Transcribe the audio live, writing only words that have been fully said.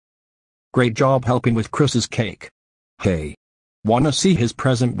Great job helping with Chris's cake. Hey. Wanna see his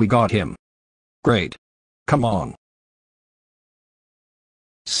present we got him? Great. Come on.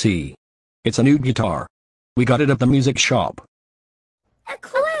 See. It's a new guitar. We got it at the music shop. A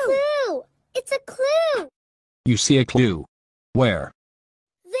clue! It's a clue! You see a clue? Where?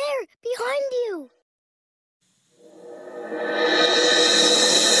 There, behind you.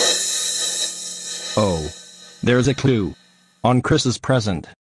 Oh. There's a clue. On Chris's present.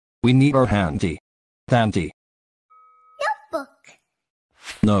 We need our handy dandy Notebook.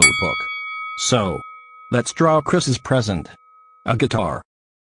 notebook. So, let's draw Chris's present. A guitar.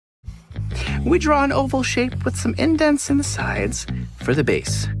 We draw an oval shape with some indents in the sides for the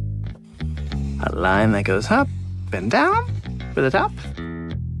base. A line that goes up and down for the top.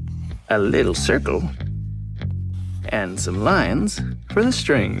 A little circle. And some lines for the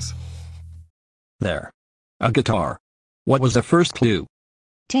strings. There. A guitar. What was the first clue?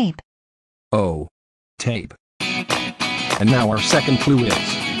 Tape. Oh. Tape. And now our second clue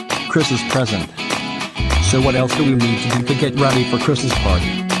is Chris's present. So what else do we need to do to get ready for Chris's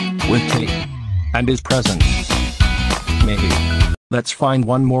party? With tape. And his present. Maybe. Let's find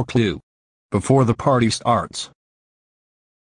one more clue. Before the party starts.